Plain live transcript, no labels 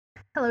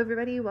Hello,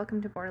 everybody.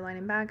 Welcome to Borderline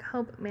and Back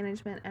Hope,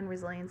 Management, and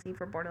Resiliency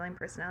for Borderline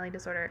Personality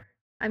Disorder.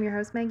 I'm your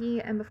host,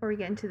 Maggie, and before we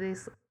get into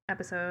this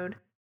episode,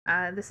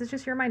 this is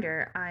just a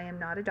reminder I am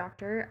not a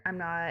doctor, I'm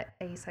not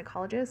a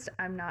psychologist,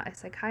 I'm not a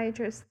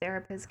psychiatrist,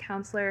 therapist,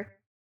 counselor,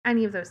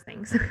 any of those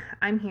things.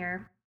 I'm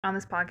here on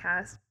this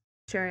podcast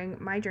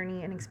sharing my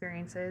journey and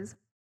experiences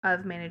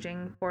of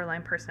managing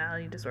borderline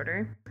personality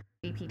disorder,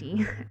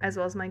 BPD, as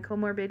well as my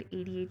comorbid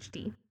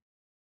ADHD,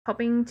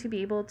 hoping to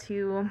be able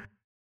to,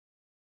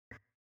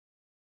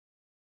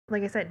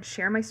 like I said,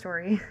 share my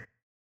story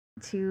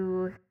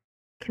to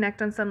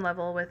connect on some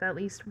level with at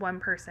least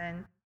one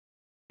person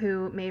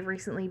who may have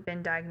recently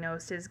been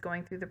diagnosed, is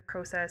going through the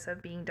process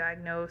of being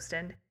diagnosed,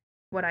 and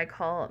what I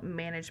call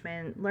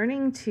management,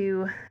 learning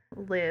to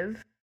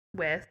live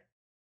with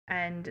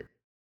and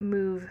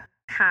move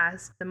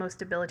past the most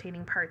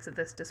debilitating parts of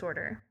this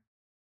disorder.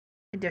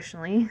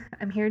 Additionally,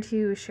 I'm here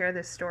to share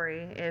this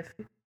story if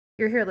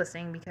you're here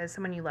listening because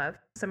someone you love,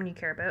 someone you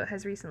care about,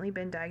 has recently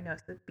been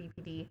diagnosed with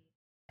BPD,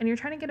 and you're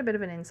trying to get a bit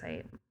of an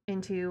insight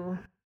into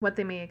what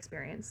they may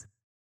experience.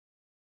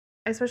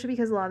 Especially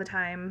because a lot of the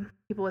time,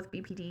 people with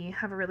BPD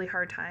have a really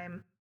hard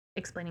time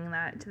explaining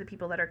that to the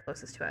people that are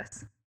closest to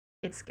us.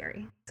 It's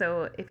scary.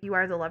 So if you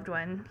are the loved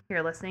one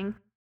here listening,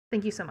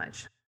 thank you so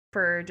much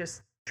for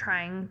just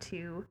trying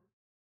to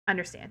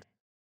understand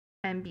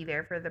and be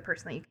there for the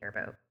person that you care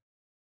about.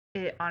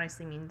 It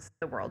honestly means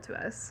the world to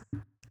us.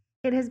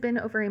 It has been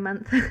over a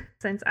month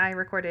since I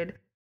recorded.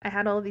 I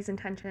had all of these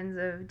intentions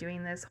of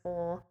doing this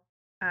whole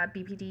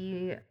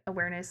BPD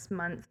Awareness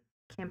Month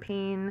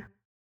campaign,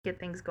 get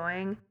things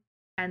going.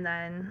 And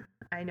then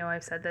I know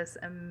I've said this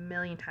a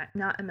million times,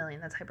 not a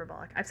million, that's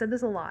hyperbolic. I've said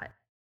this a lot.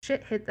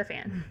 Shit hit the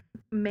fan.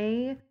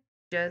 May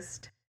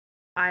just,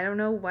 I don't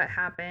know what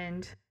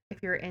happened.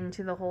 If you're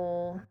into the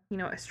whole,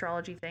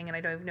 astrology thing, and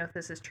I don't even know if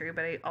this is true,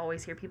 but I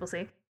always hear people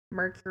say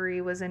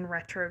Mercury was in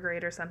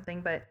retrograde or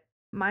something, but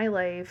my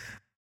life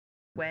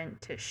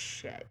went to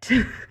shit.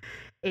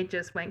 It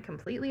just went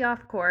completely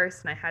off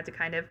course, and I had to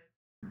kind of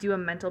do a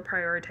mental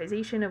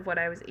prioritization of what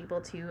I was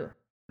able to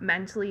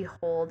mentally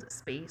hold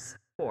space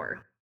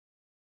for.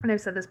 And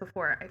I've said this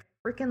before, I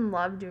freaking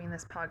love doing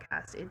this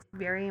podcast. It's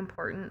very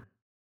important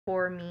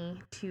for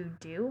me to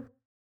do,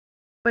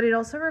 but it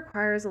also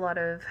requires a lot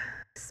of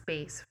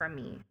space from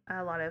me,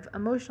 a lot of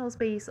emotional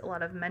space, a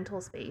lot of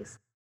mental space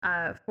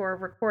for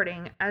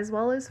recording, as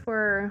well as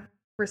for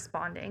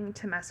responding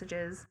to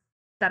messages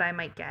that I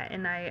might get.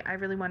 And I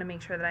really want to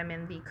make sure that I'm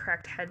in the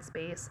correct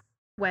headspace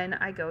when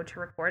I go to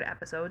record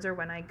episodes or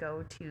when I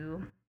go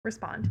to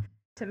respond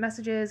to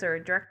messages or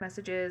direct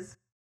messages,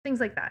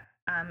 things like that.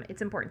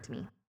 It's important to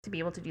me to be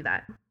able to do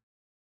that.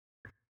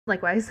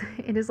 Likewise,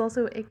 it is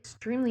also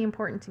extremely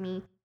important to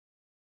me,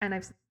 and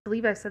I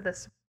believe I've said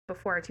this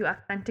before, to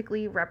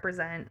authentically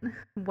represent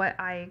what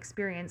I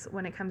experience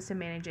when it comes to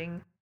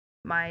managing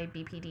my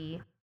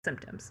BPD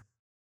symptoms.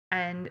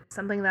 And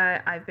something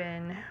that I've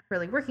been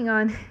really working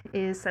on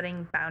is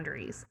setting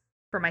boundaries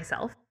for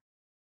myself,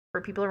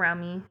 for people around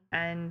me,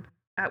 and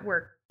at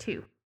work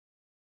too.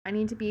 I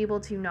need to be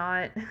able to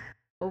not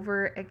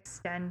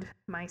overextend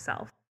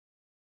myself,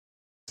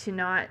 to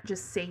not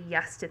just say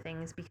yes to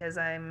things because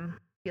I'm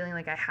feeling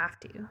like I have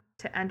to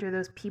enter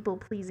those people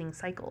pleasing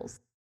cycles.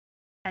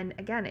 And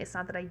again, it's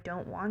not that I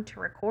don't want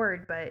to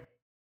record, but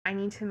I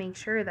need to make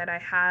sure that I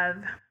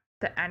have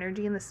the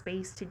energy and the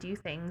space to do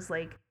things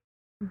like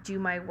do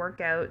my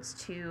workouts,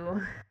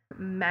 to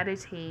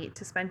meditate,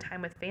 to spend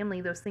time with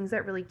family, those things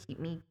that really keep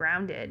me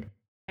grounded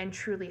and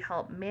truly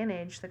help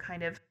manage the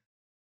kind of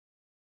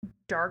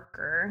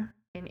darker,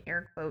 in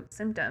air quote,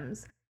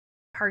 symptoms,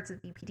 parts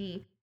of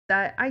BPD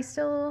that I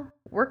still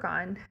work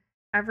on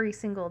every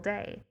single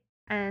day.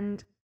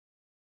 And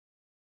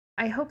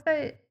I hope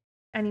that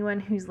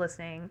anyone who's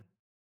listening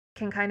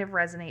can kind of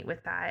resonate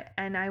with that.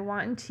 And I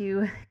want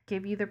to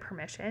give you the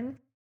permission,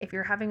 if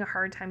you're having a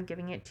hard time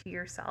giving it to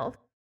yourself,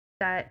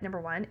 that number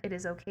one, it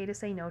is okay to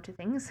say no to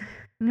things.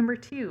 Number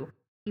two,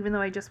 even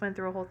though I just went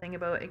through a whole thing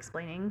about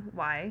explaining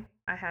why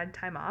I had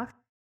time off,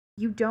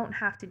 you don't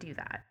have to do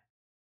that.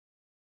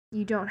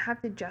 You don't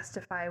have to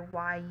justify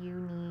why you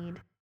need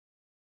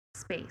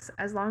space,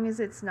 as long as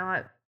it's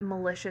not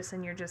malicious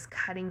and you're just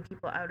cutting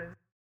people out of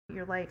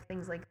your life,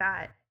 things like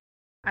that.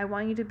 I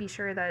want you to be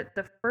sure that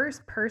the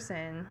first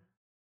person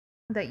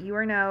that you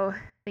are now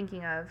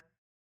thinking of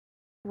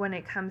when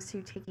it comes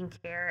to taking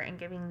care and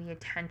giving the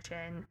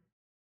attention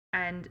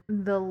and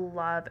the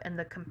love and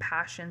the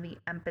compassion, the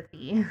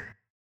empathy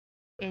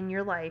in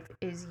your life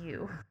is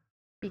you.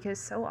 Because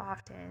so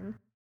often,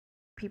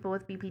 people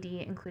with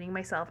BPD, including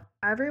myself,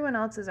 everyone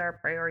else is our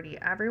priority,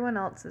 everyone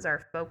else is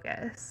our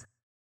focus,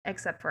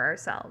 except for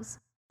ourselves.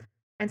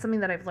 And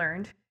something that I've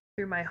learned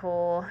through my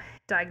whole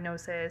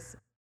diagnosis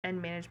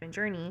and management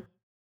journey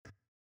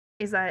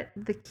is that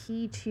the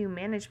key to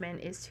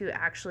management is to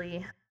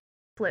actually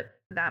flip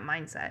that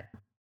mindset.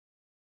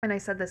 And I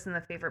said this in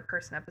the favorite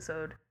person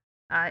episode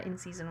in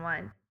season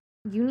 1.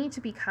 You need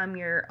to become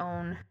your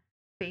own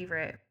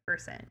favorite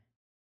person,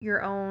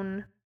 your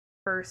own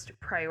first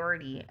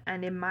priority.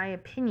 And in my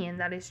opinion,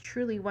 that is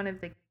truly one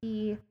of the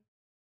key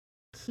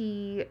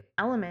key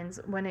elements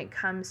when it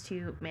comes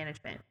to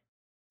management,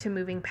 to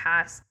moving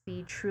past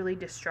the truly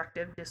the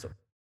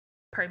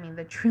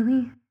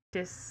truly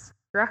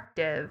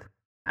destructive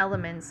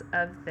elements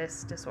of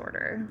this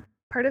disorder.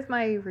 Part of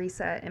my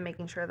reset and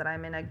making sure that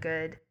I'm in a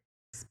good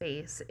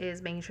space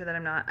is making sure that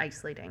I'm not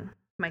isolating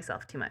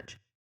myself too much.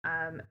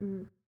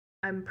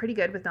 I'm pretty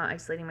good with not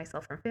isolating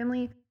myself from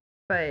family,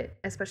 but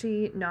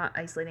especially not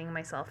isolating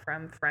myself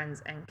from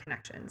friends and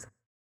connections.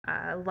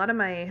 A lot of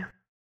my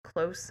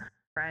close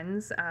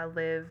friends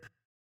live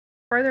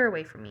farther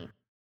away from me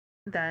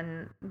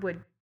than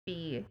would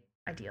be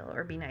ideal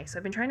or be nice. So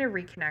I've been trying to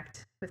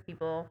reconnect with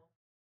people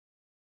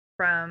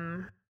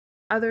from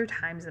other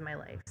times in my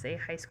life, say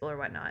high school or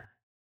whatnot.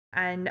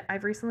 And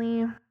I've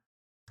recently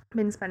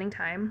been spending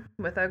time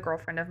with a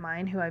girlfriend of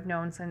mine who I've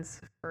known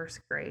since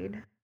first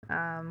grade.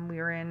 We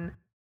were in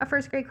a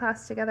first grade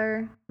class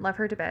together. Love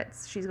her to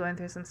bits. She's going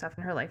through some stuff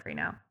in her life right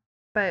now.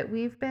 But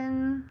we've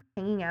been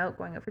hanging out,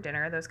 going out for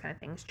dinner, those kind of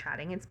things,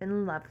 chatting. It's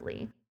been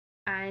lovely.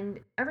 And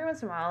every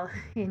once in a while,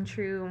 in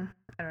true,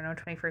 I don't know,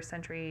 21st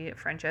century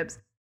friendships,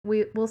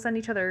 we will send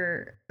each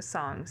other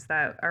songs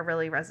that are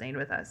really resonating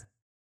with us.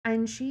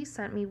 And she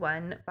sent me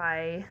one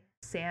by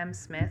Sam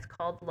Smith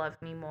called Love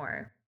Me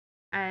More.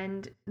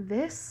 And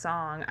this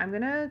song, I'm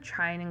going to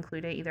try and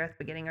include it either at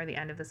the beginning or the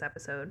end of this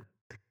episode,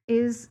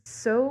 is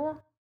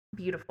so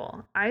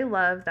beautiful. I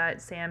love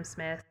that Sam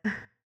Smith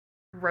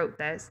wrote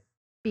this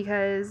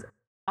because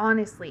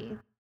honestly,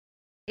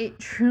 it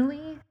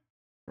truly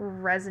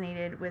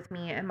resonated with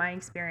me and my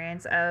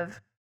experience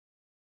of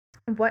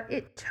what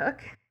it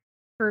took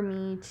for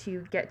me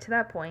to get to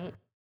that point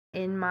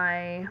in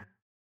my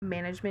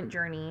management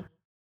journey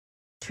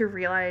to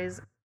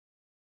realize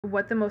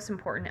what the most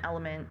important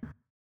element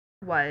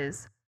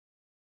was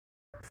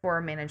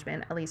for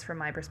management, at least from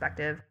my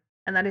perspective,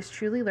 and that is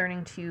truly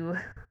learning to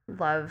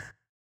love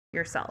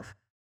yourself.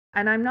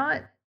 And I'm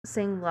not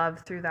saying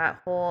love through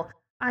that whole,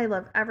 I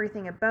love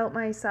everything about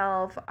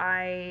myself,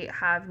 I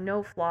have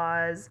no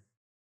flaws,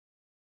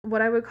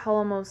 what I would call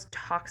almost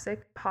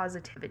toxic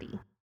positivity.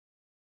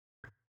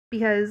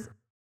 Because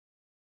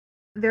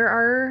there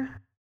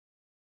are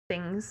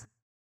things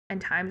and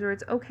times where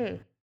it's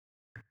okay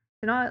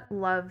to not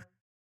love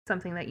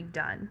something that you've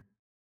done,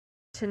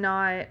 to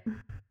not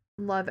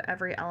love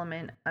every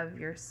element of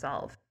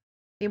yourself.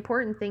 The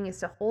important thing is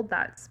to hold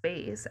that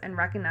space and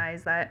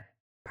recognize that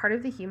part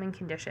of the human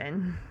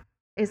condition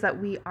is that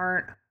we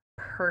aren't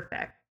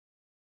perfect,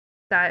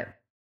 that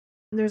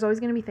there's always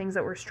going to be things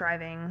that we're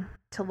striving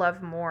to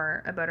love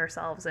more about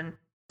ourselves and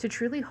to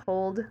truly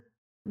hold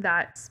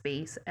that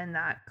space and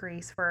that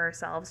grace for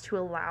ourselves, to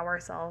allow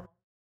ourselves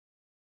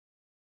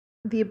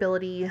the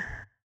ability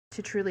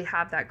to truly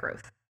have that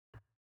growth,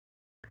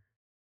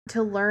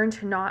 to learn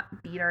to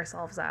not beat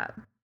ourselves up.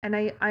 And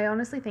I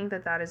honestly think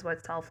that that is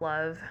what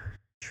self-love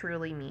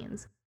truly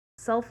means.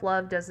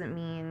 Self-love doesn't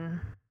mean,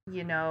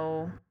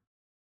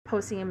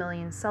 posting a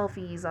million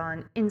selfies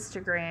on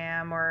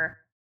Instagram or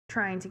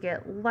trying to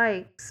get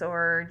likes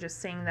or just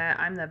saying that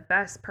I'm the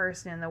best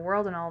person in the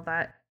world and all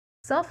that.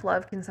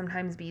 Self-love can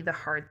sometimes be the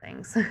hard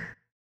things.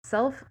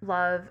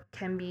 Self-love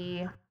can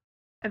be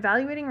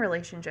evaluating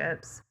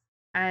relationships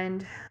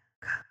and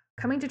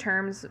coming to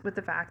terms with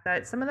the fact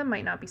that some of them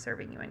might not be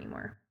serving you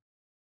anymore.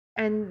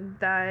 And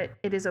that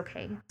it is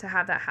okay to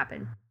have that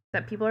happen,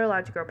 that people are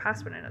allowed to grow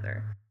past one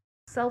another.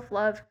 Self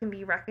love can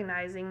be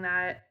recognizing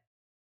that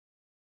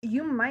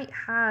you might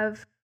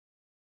have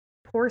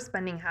poor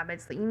spending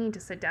habits that you need to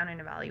sit down and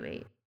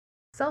evaluate.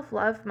 Self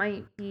love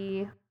might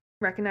be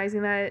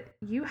recognizing that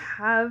you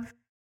have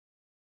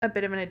a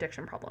bit of an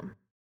addiction problem,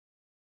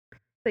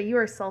 that you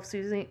are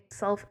self-soothing,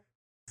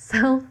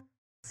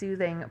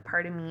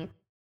 pardon me,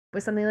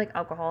 with something like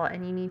alcohol,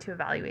 and you need to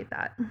evaluate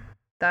that.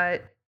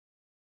 That,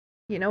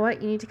 you know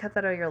what, you need to cut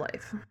that out of your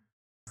life.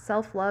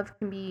 Self-love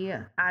can be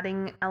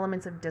adding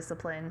elements of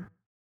discipline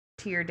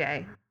to your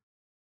day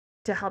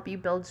to help you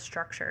build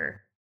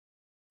structure,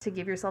 to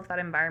give yourself that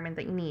environment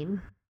that you need.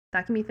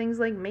 That can be things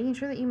like making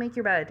sure that you make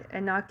your bed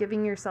and not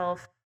giving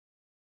yourself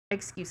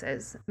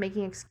excuses,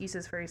 making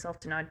excuses for yourself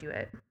to not do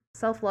it.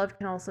 Self-love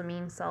can also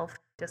mean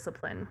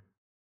self-discipline.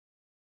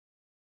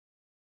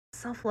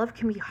 Self-love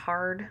can be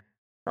hard.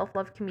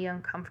 Self-love can be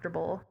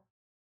uncomfortable,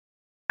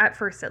 at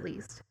first at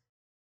least.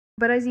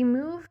 But as you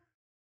move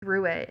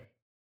through it,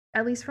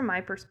 at least from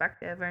my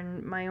perspective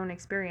and my own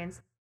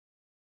experience,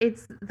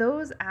 it's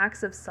those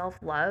acts of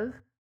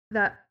self-love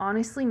that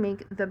honestly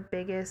make the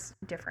biggest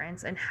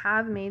difference and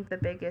have made the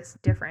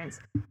biggest difference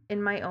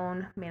in my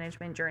own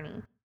management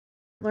journey.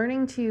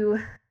 Learning to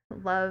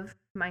love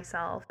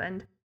myself.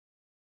 And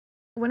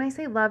when I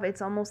say love,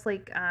 it's almost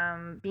like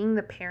being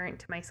the parent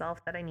to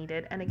myself that I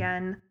needed. And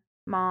again,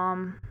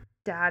 mom,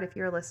 dad, if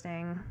you're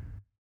listening,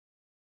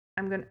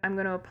 I'm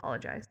gonna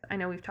apologize. I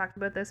know we've talked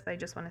about this, but I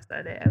just want to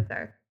set it out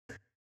there.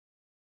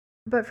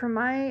 But from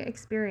my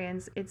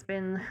experience, it's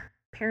been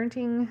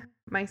parenting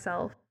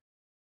myself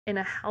in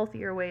a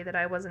healthier way that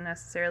I wasn't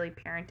necessarily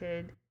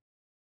parented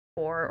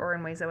for, or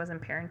in ways I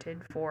wasn't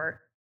parented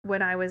for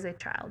when I was a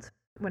child.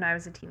 when I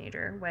was a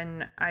teenager,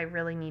 when I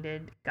really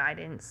needed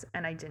guidance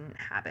and I didn't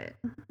have it.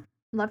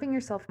 Loving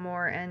yourself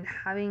more and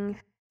having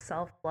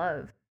self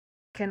love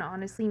can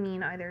honestly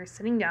mean either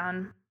sitting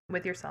down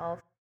with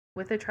yourself,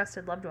 with a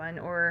trusted loved one,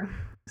 or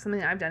something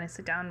that I've done is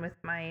sit down with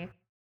my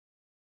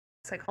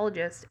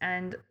psychologist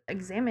and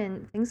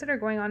examine things that are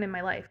going on in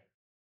my life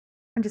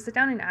and just sit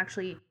down and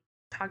actually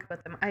talk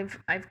about them.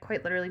 I've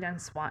quite literally done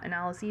SWOT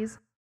analyses,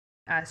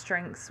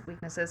 strengths,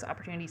 weaknesses,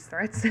 opportunities,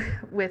 threats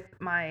with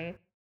my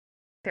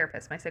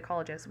therapist, my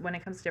psychologist, when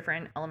it comes to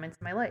different elements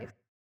of my life.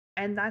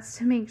 And that's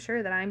to make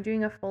sure that I'm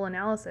doing a full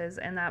analysis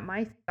and that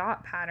my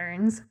thought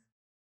patterns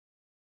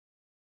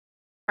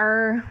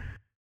are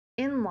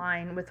in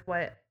line with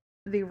what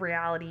the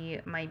reality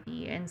might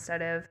be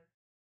instead of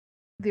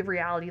the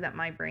reality that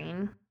my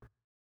brain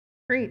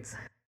creates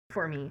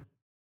for me.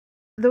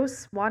 Those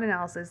SWOT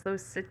analysis,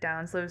 those sit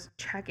downs, those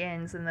check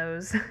ins, and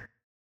those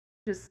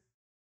just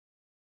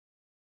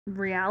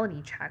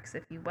reality checks,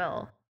 if you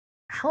will,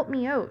 help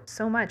me out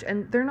so much.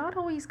 And they're not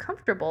always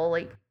comfortable.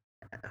 Like,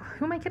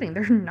 who am I kidding?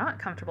 They're not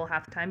comfortable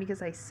half the time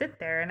because I sit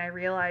there and I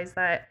realize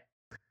that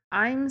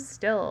I'm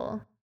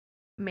still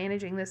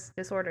managing this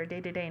disorder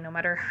day to day, no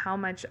matter how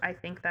much I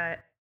think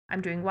that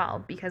I'm doing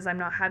well, because I'm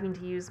not having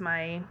to use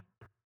my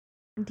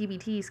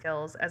DBT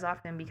skills as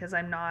often, because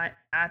I'm not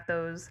at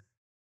those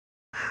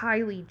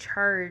highly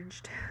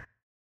charged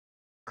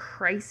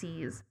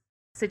crises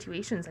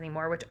situations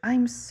anymore, which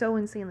I'm so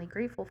insanely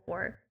grateful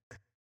for.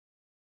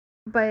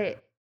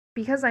 But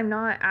because I'm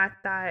not at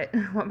that,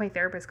 what my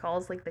therapist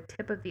calls like the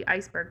tip of the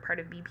iceberg part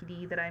of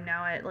BPD, that I'm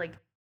now at like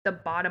the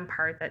bottom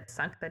part that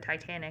sunk the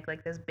Titanic,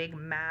 like this big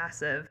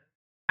mass of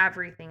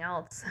everything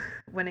else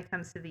when it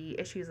comes to the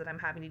issues that I'm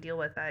having to deal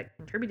with that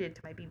contributed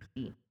to my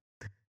BPD.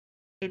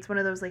 It's one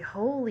of those like,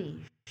 holy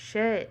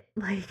shit,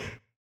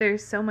 like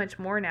there's so much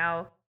more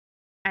now.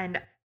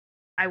 And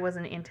I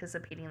wasn't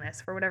anticipating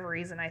this. For whatever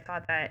reason, I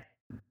thought that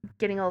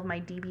getting all of my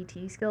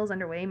DBT skills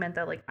underway meant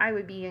that like I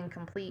would be in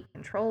complete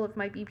control of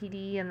my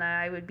BPD and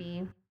that I would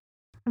be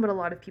what a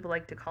lot of people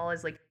like to call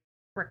as like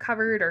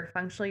recovered or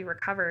functionally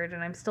recovered.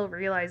 And I'm still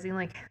realizing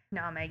like,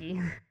 nah,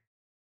 Maggie,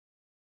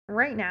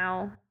 right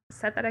now,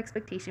 set that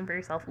expectation for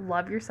yourself.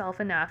 Love yourself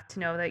enough to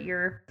know that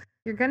you're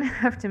gonna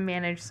have to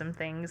manage some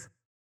things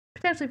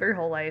potentially for your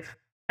whole life,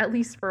 at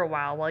least for a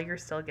while you're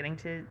still getting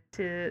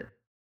to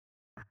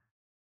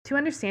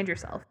understand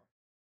yourself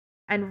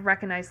and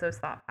recognize those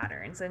thought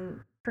patterns. And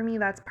for me,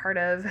 that's part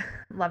of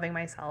loving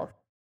myself,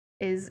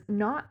 is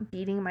not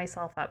beating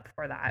myself up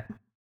for that.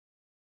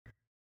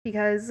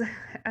 Because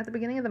at the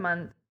beginning of the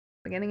month,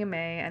 beginning of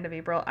May, end of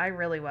April, I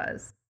really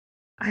was.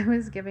 I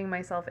was giving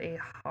myself a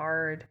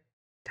hard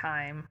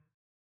time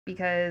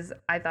because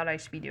I thought I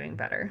should be doing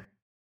better.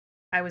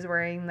 I was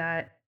worrying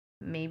that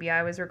maybe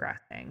I was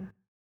regressing.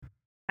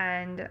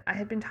 And I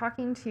had been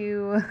talking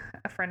to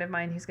a friend of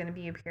mine who's going to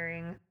be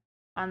appearing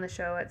on the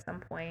show at some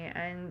point,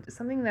 and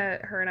something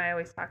that her and I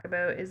always talk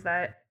about is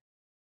that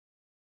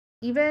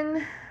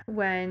even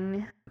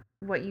when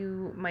what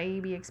you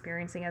might be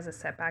experiencing as a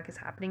setback is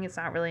happening, it's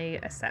not really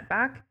a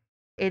setback.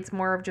 It's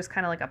more of just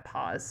kind of like a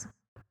pause.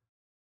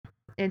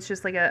 It's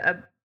just like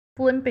a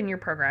blimp in your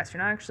progress.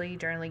 You're not actually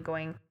generally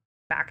going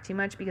back too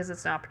much because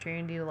it's an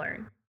opportunity to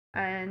learn.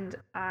 And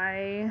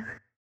I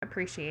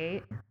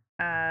appreciate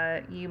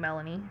you,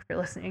 Melanie, if you're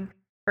listening,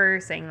 for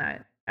saying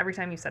that every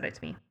time you said it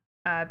to me.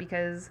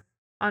 Because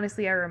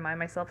honestly, I remind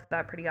myself of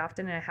that pretty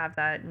often, and I have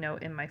that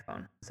note in my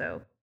phone.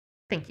 So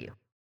thank you.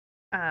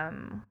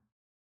 Um,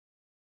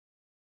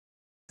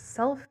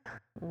 Self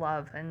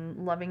love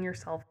and loving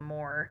yourself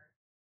more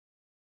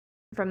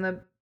from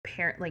the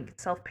like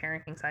self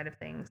parenting side of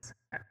things,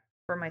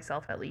 for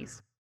myself at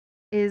least,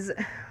 is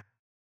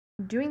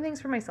doing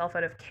things for myself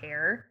out of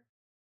care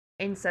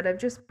instead of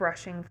just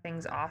brushing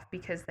things off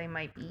because they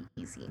might be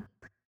easy.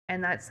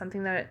 And that's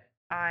something that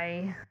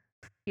I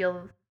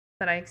feel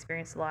that I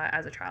experienced a lot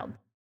as a child.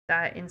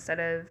 That instead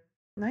of,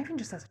 not even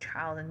just as a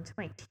child, into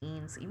my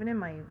teens, even in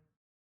my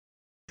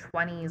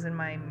 20s in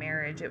my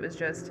marriage, it was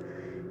just,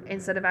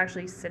 instead of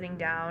actually sitting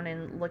down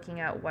and looking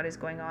at what is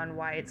going on,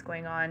 why it's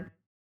going on,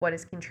 what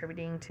is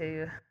contributing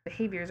to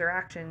behaviors or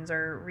actions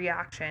or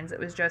reactions, it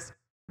was just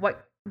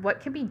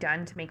what can be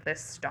done to make this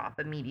stop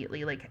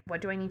immediately? Like,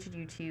 what do I need to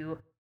do to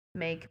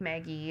make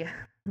Maggie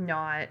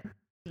not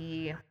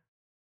be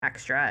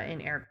extra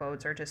in air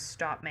quotes, or just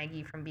stop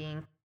Maggie from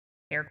being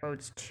air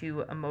quotes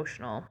too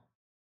emotional?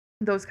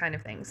 Those kind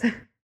of things.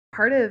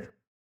 Part of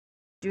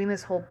doing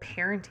this whole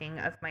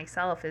parenting of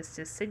myself is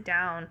to sit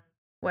down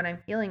when I'm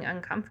feeling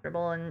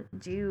uncomfortable and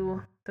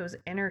do those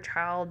inner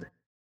child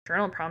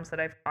journal prompts that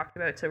I've talked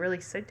about, to really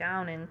sit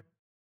down and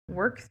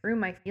work through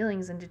my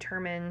feelings and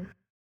determine,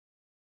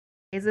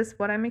 is this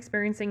what I'm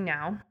experiencing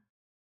now?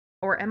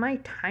 Or am I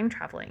time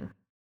traveling?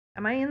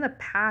 Am I in the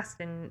past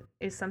and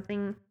is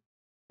something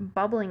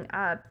bubbling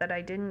up that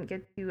I didn't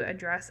get to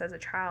address as a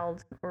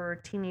child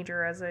or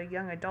teenager, as a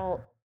young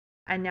adult,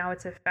 and now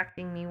it's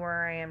affecting me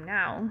where I am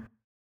now?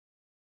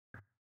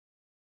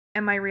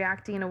 Am I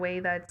reacting in a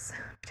way that's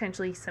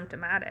potentially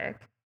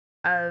symptomatic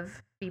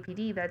of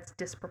BPD, that's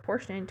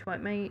disproportionate to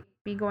what might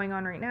be going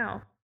on right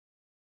now.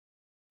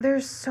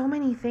 There's so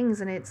many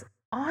things, and it's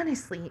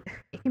honestly,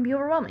 it can be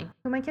overwhelming.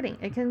 Who am I kidding?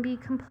 It can be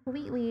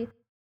completely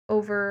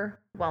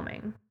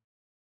overwhelming.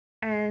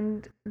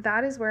 And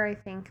that is where I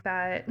think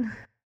that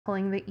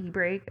pulling the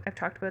e-brake, I've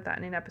talked about that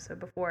in an episode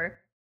before,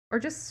 or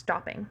just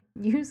stopping.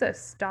 Use a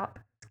stop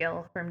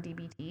skill from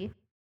DBT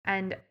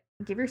and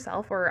give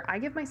yourself, or I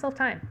give myself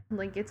time.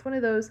 Like, it's one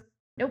of those,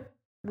 nope,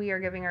 we are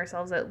giving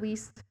ourselves at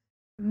least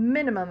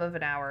minimum of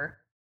an hour,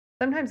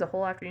 sometimes a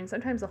whole afternoon,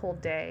 sometimes a whole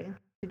day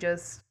to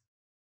just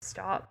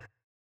stop,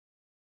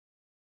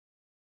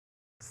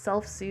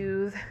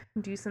 self-soothe,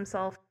 do some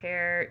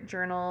self-care,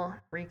 journal,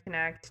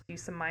 reconnect, do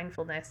some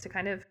mindfulness to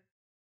kind of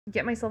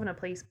get myself in a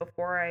place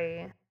before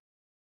I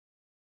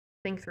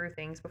think through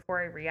things,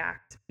 before I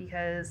react,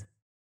 because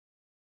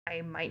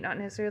I might not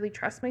necessarily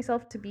trust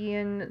myself to be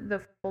in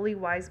the fully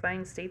wise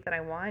mind state that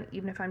I want,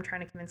 even if I'm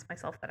trying to convince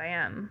myself that I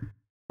am.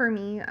 For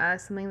me,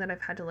 something that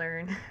I've had to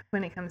learn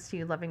when it comes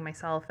to loving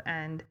myself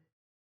and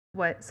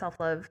what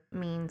self-love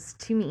means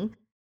to me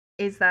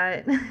is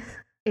that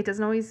it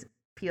doesn't always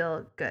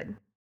feel good.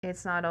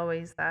 It's not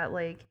always that,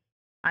 like,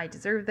 I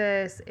deserve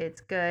this,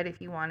 it's good, if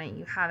you want it,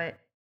 you have it.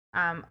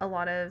 A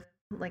lot of,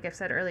 like I've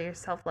said earlier,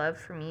 self-love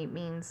for me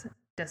means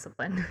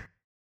discipline.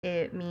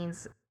 It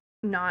means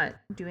not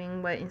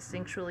doing what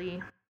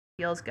instinctually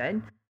feels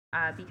good,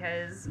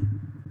 because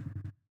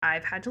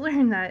I've had to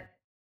learn that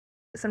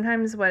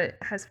sometimes what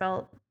has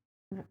felt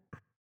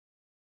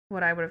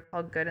what I would have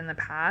called good in the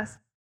past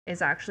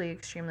is actually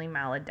extremely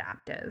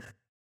maladaptive.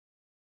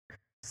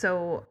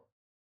 So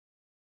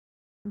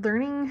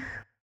learning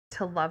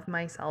to love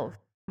myself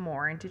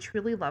more and to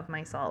truly love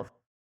myself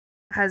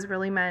has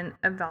really meant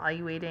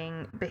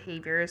evaluating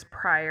behaviors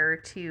prior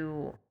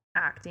to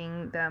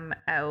acting them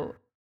out,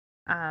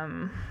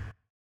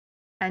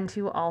 and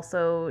to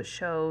also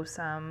show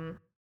some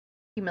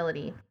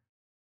humility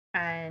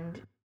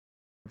and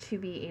to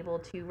be able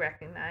to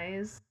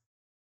recognize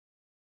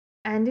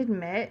and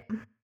admit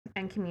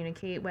and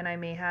communicate when I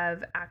may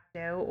have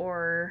acted out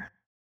or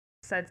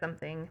said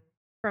something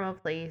from a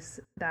place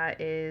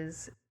that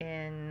is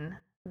in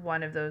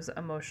one of those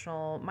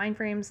emotional mind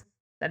frames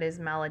that is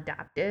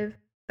maladaptive,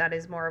 that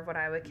is more of what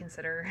I would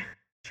consider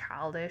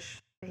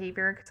childish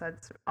behavior, because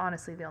that's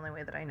honestly the only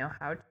way that I know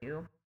how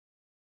to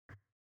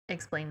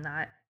explain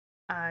that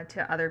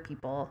to other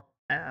people.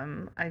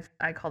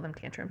 I call them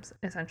tantrums,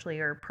 essentially,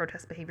 or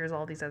protest behaviors,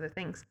 all these other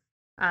things.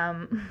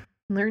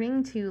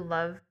 Learning to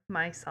love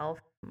myself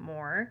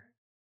more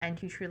and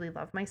to truly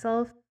love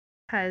myself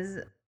has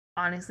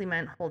honestly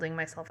meant holding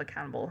myself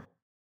accountable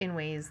in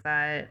ways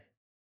that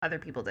other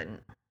people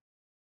didn't.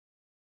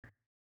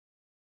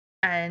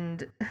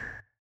 And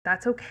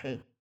that's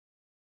okay.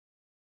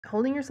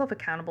 Holding yourself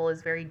accountable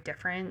is very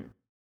different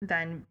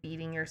than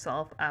beating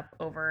yourself up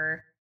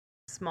over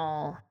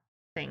small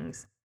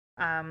things.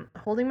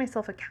 Holding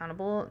myself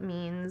accountable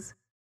means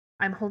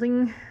I'm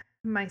holding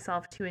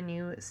myself to a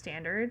new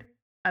standard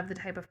of the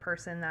type of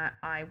person that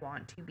I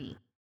want to be.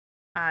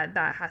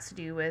 That has to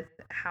do with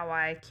how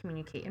I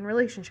communicate in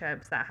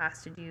relationships. That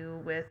has to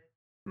do with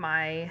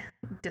my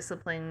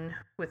discipline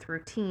with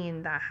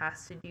routine. That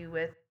has to do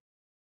with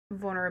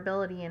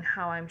vulnerability and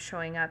how I'm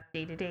showing up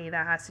day to day.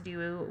 That has to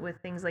do with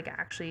things like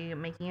actually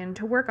making it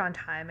into work on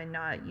time and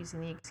not using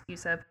the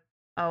excuse of,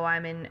 oh,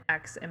 I'm in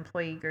X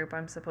employee group,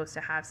 I'm supposed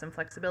to have some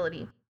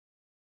flexibility.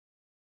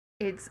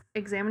 It's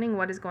examining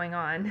what is going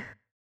on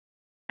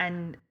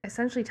and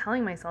essentially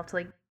telling myself to,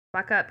 like,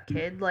 buck up,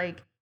 kid.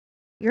 Like,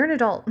 you're an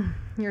adult.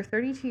 You're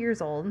 32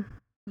 years old.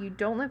 You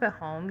don't live at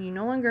home. You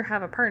no longer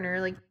have a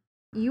partner. Like,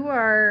 you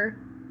are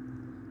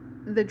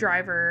the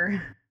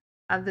driver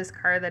of this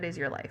car that is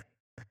your life.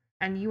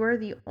 And you are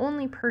the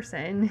only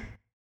person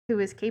who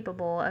is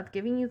capable of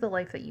giving you the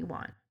life that you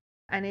want.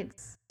 And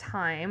it's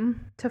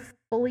time to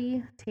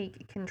fully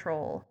take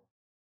control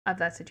of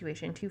that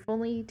situation, to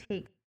fully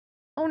take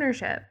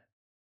ownership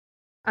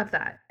of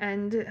that,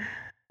 and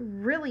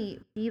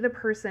really be the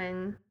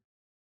person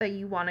that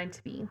you wanted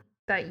to be,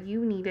 that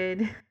you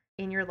needed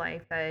in your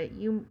life, that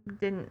you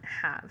didn't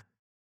have.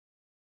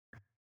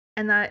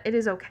 And that it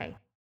is okay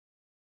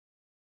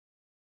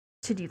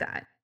to do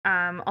that.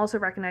 Also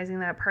recognizing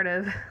that part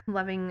of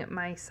loving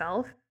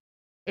myself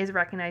is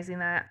recognizing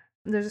that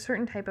there's a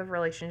certain type of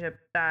relationship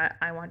that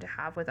I want to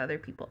have with other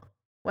people,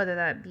 whether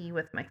that be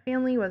with my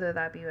family, whether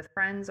that be with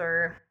friends,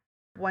 or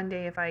one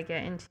day if I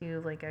get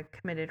into like a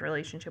committed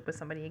relationship with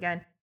somebody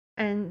again.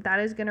 And that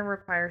is going to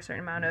require a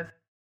certain amount of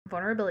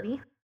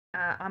vulnerability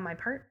on my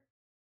part.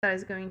 That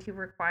is going to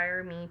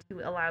require me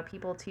to allow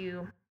people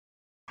to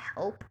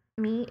help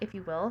me, if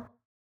you will.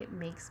 It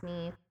makes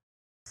me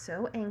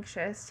so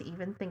anxious to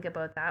even think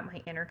about that.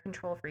 My inner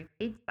control freak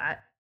hates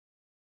that.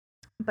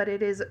 But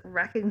it is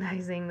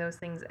recognizing those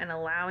things and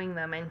allowing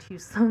them, and to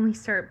slowly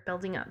start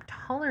building up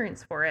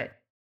tolerance for it.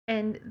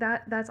 And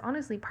that's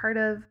honestly part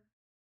of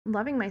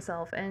loving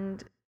myself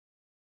and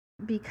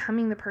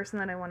becoming the person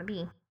that I want to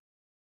be.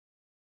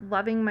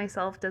 Loving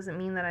myself doesn't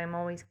mean that I'm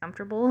always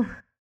comfortable.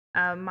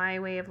 My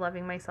way of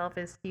loving myself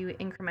is to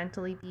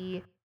incrementally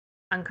be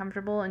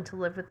uncomfortable and to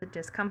live with the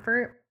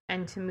discomfort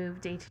and to move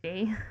day to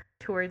day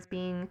towards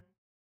being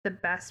the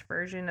best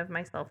version of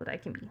myself that I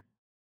can be.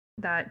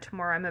 That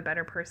tomorrow I'm a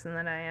better person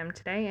than I am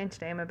today, and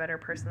today I'm a better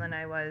person than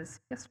I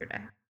was yesterday.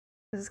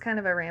 This is kind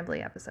of a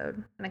rambly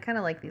episode, and I kind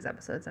of like these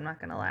episodes, I'm not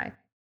going to lie.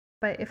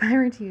 But if I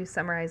were to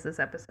summarize this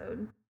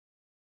episode,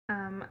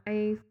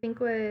 I think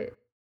what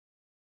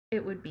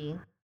it would be,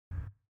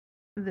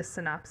 the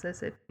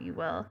synopsis, if you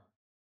will,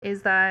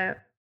 is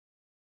that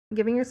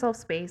giving yourself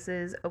space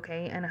is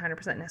okay and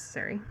 100%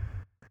 necessary.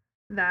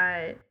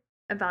 That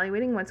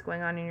evaluating what's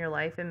going on in your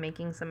life and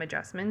making some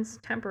adjustments,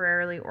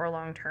 temporarily or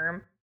long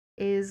term,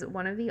 is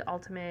one of the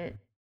ultimate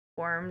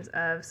forms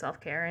of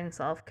self-care and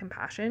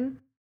self-compassion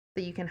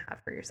that you can have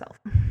for yourself.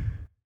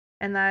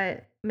 And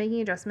that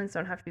making adjustments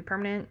don't have to be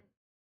permanent.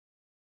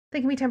 They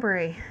can be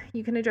temporary.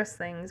 You can adjust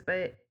things,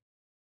 but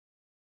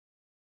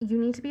you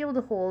need to be able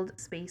to hold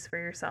space for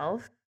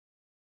yourself,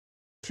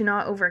 to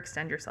not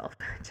overextend yourself,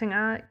 to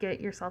not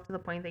get yourself to the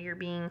point that you're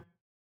being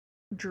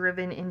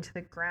driven into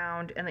the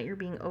ground and that you're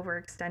being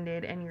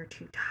overextended and you're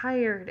too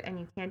tired and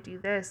you can't do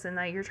this, and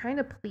that you're trying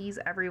to please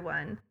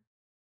everyone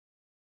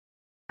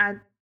at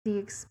the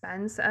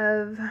expense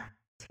of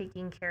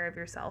taking care of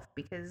yourself.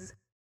 Because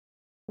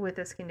with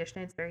this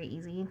condition, it's very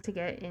easy to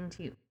get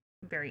into,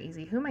 very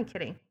easy, who am I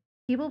kidding?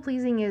 People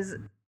pleasing is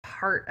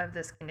part of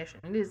this condition.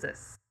 It is a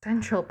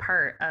central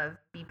part of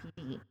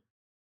BPD.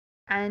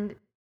 And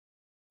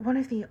one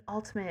of the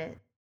ultimate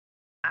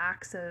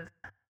acts of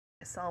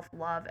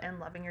self-love and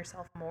loving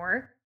yourself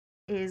more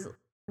is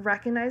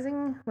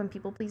recognizing when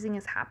people pleasing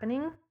is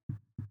happening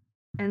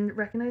and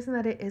recognizing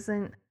that it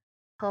isn't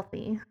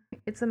healthy.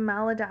 It's a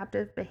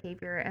maladaptive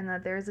behavior, and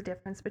that there's a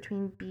difference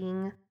between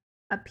being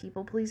a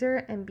people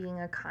pleaser and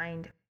being a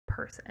kind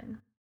person.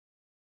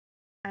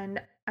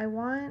 And I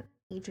want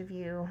each of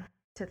you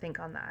to think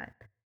on that.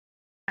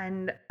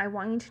 And I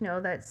want you to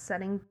know that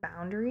setting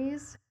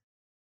boundaries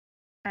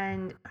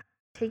and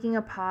taking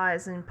a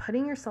pause and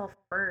putting yourself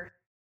first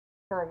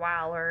for a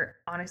while, or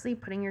honestly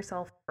putting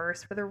yourself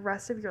first for the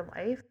rest of your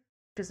life,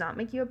 does not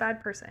make you a bad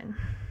person.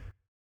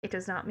 It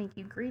does not make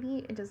you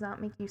greedy. It does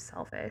not make you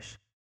selfish.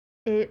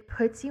 It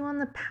puts you on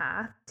the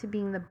path to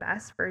being the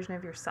best version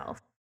of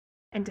yourself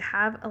and to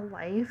have a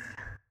life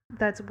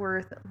that's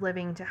worth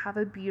living, to have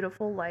a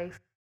beautiful life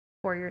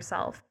for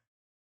yourself.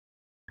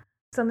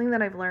 Something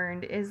that I've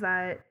learned is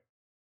that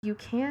you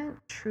can't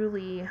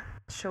truly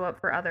show up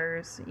for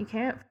others. You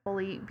can't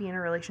fully be in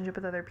a relationship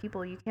with other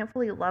people. You can't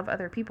fully love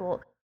other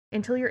people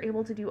until you're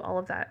able to do all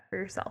of that for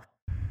yourself.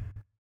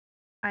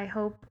 I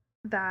hope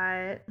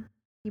that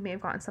you may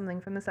have gotten something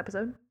from this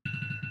episode.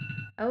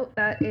 Oh,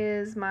 that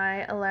is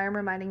my alarm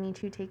reminding me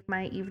to take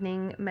my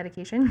evening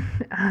medication.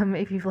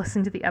 If you've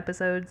listened to the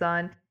episodes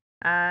on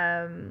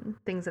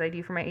things that I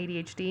do for my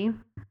ADHD,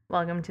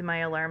 welcome to my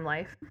alarm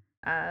life.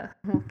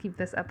 We'll keep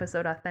this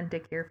episode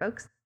authentic here,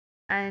 folks.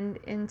 And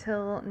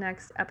until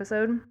next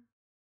episode,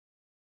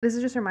 this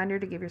is just a reminder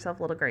to give yourself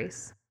a little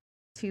grace,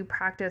 to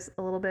practice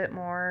a little bit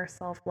more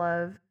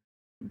self-love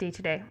day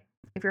to day.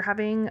 If you're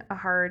having a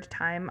hard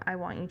time, I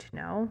want you to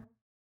know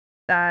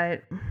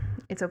that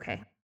it's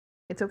okay.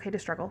 It's okay to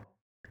struggle.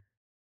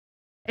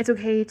 It's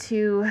okay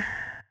to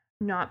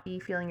not be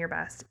feeling your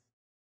best.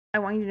 I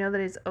want you to know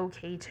that it's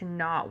okay to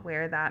not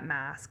wear that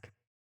mask.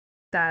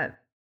 That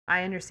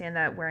I understand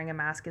that wearing a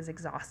mask is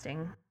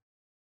exhausting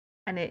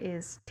and it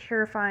is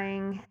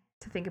terrifying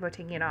to think about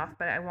taking it off,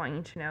 but I want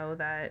you to know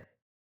that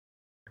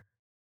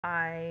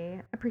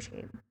I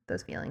appreciate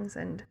those feelings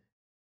and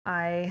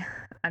I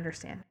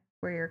understand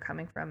where you're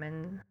coming from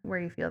and where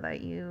you feel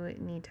that you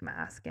need to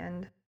mask.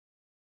 And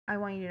I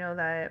want you to know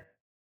that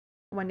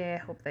one day I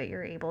hope that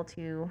you're able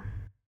to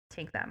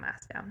take that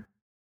mask down,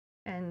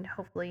 and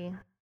hopefully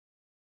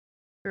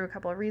through a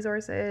couple of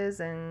resources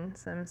and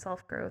some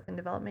self-growth and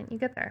development, you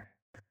get there.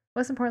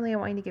 Most importantly, I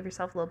want you to give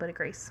yourself a little bit of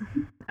grace.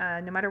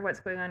 No matter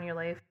what's going on in your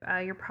life,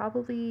 you're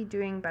probably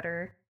doing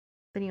better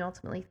than you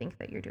ultimately think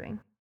that you're doing.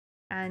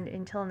 And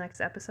until next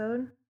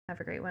episode, have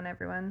a great one,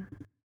 everyone.